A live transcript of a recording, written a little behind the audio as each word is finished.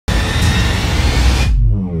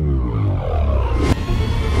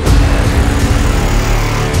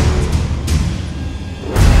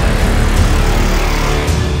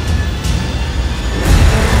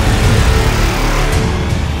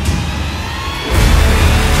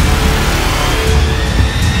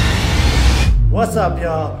What's up,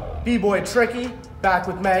 y'all? B-Boy Trickey, back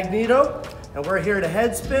with Magneto, and we're here to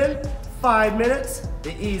headspin, 5 minutes,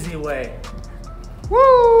 the easy way.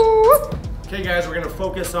 Woo! Okay guys, we're gonna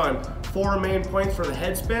focus on 4 main points for the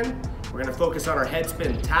headspin. We're gonna focus on our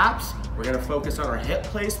headspin taps, we're gonna focus on our hip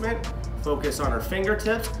placement, focus on our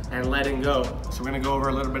fingertips, and letting go. So we're gonna go over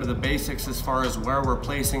a little bit of the basics as far as where we're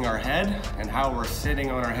placing our head and how we're sitting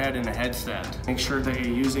on our head in a headstand. Make sure that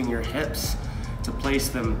you're using your hips to place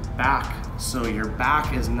them back so your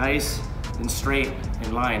back is nice and straight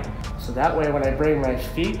in line. So that way when I bring my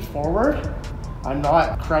feet forward, I'm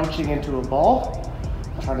not crouching into a ball.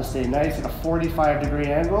 I'm trying to stay nice at a 45-degree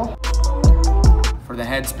angle. For the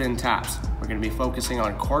headspin taps, we're gonna be focusing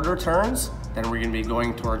on quarter turns, then we're gonna be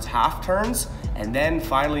going towards half turns, and then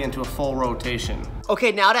finally into a full rotation.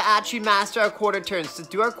 Okay, now to actually master our quarter turns. To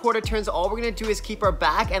do our quarter turns, all we're gonna do is keep our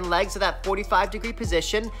back and legs at that 45-degree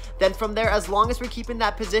position. Then from there, as long as we're keeping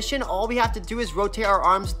that position, all we have to do is rotate our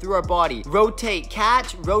arms through our body. Rotate,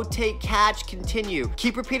 catch, continue.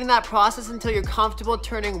 Keep repeating that process until you're comfortable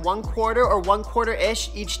turning 1/4 or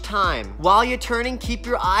 1/4-ish each time. While you're turning, keep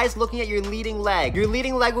your eyes looking at your leading leg. Your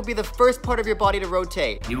leading leg will be the first part of your body to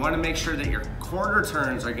rotate. You wanna make sure that your quarter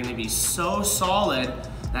turns are gonna be so solid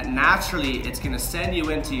that naturally it's gonna send you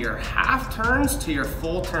into your half turns to your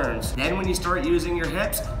full turns. Then when you start using your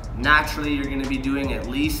hips, naturally you're gonna be doing at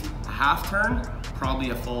least a half turn,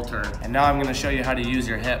 probably a full turn. And now I'm gonna show you how to use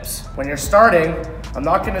your hips. When you're starting, I'm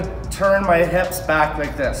not gonna turn my hips back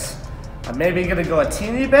like this. I'm maybe gonna go a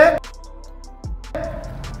teeny bit,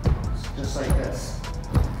 just like this.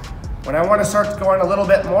 When I wanna start going a little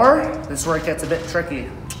bit more, this is where it gets a bit tricky.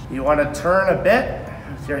 You wanna turn a bit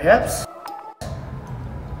with your hips,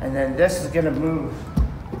 and then this is gonna move.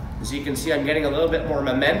 As you can see, I'm getting a little bit more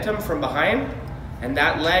momentum from behind, and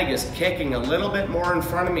that leg is kicking a little bit more in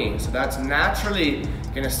front of me. So that's naturally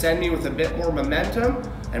gonna send me with a bit more momentum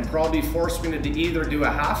and probably force me to either do a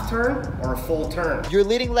half turn or a full turn. Your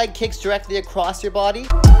leading leg kicks directly across your body,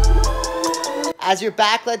 as your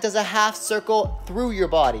back leg does a half circle through your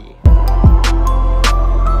body.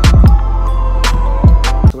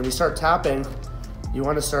 So when you start tapping, you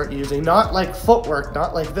want to start using, not like footwork,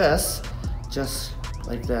 not like this, just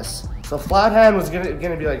like this. So flat hand was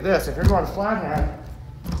gonna be like this. If you're going flat hand,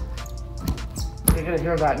 you're gonna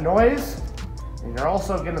hear that noise, and you're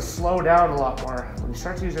also gonna slow down a lot more. When you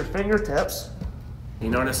start to use your fingertips, you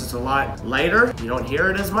notice it's a lot lighter, you don't hear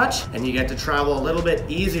it as much, and you get to travel a little bit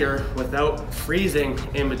easier without freezing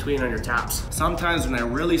in between on your taps. Sometimes when I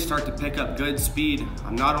really start to pick up good speed,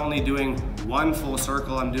 I'm not only doing one full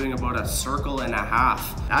circle, I'm doing about a circle and a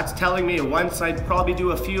half. That's telling me once I probably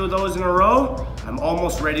do a few of those in a row, I'm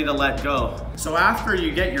almost ready to let go. So after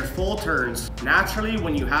you get your full turns, naturally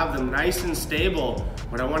when you have them nice and stable,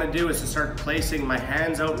 what I want to do is to start placing my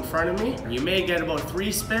hands out in front of me. You may get about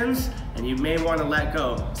 3 spins, and you may want to let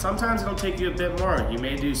go. Sometimes it'll take you a bit more. You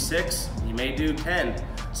may do 6, you may do 10.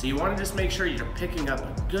 So you want to just make sure you're picking up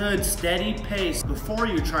a good steady pace before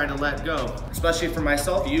you try to let go. Especially for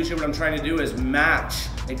myself, usually what I'm trying to do is match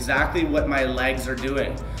exactly what my legs are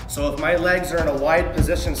doing. So if my legs are in a wide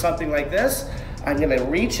position, something like this, I'm gonna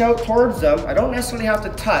reach out towards them. I don't necessarily have to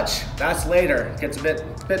touch, that's later. It gets a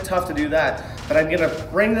bit tough to do that, but I'm gonna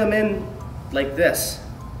bring them in like this.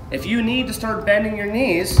 If you need to start bending your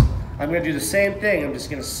knees, I'm gonna do the same thing. I'm just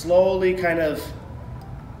gonna slowly kind of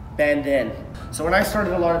bend in. So when I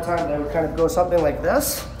started, a lot of times I would kind of go something like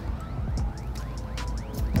this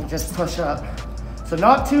and just push up. So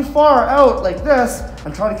not too far out like this.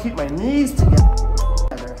 I'm trying to keep my knees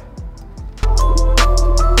together.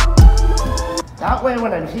 That way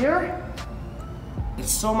when I'm here,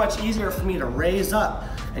 it's so much easier for me to raise up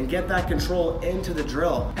and get that control into the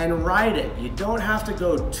drill and ride it. You don't have to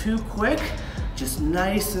go too quick, just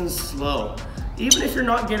nice and slow. Even if you're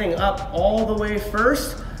not getting up all the way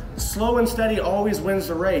first, slow and steady always wins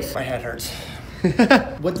the race. My head hurts.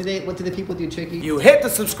 What do the people do, Trickey? You hit the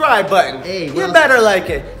subscribe button. Hey, you better like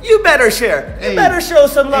it. You better share. You better show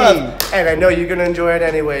some love. And I know you're gonna enjoy it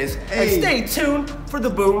anyways. And stay tuned for the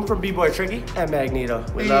boom from B-Boy Trickey and Magneto.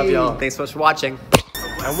 We love y'all. Thanks so much for watching.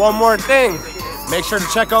 And one more thing, make sure to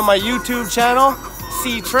check out my YouTube channel,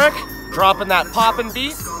 C-Trick, dropping that poppin'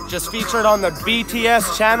 beat. Just featured on the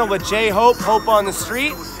BTS channel with J-Hope, Hope on the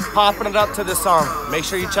Street, popping it up to the song. Make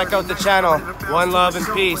sure you check out the channel. One love and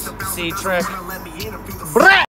peace, C-Trick.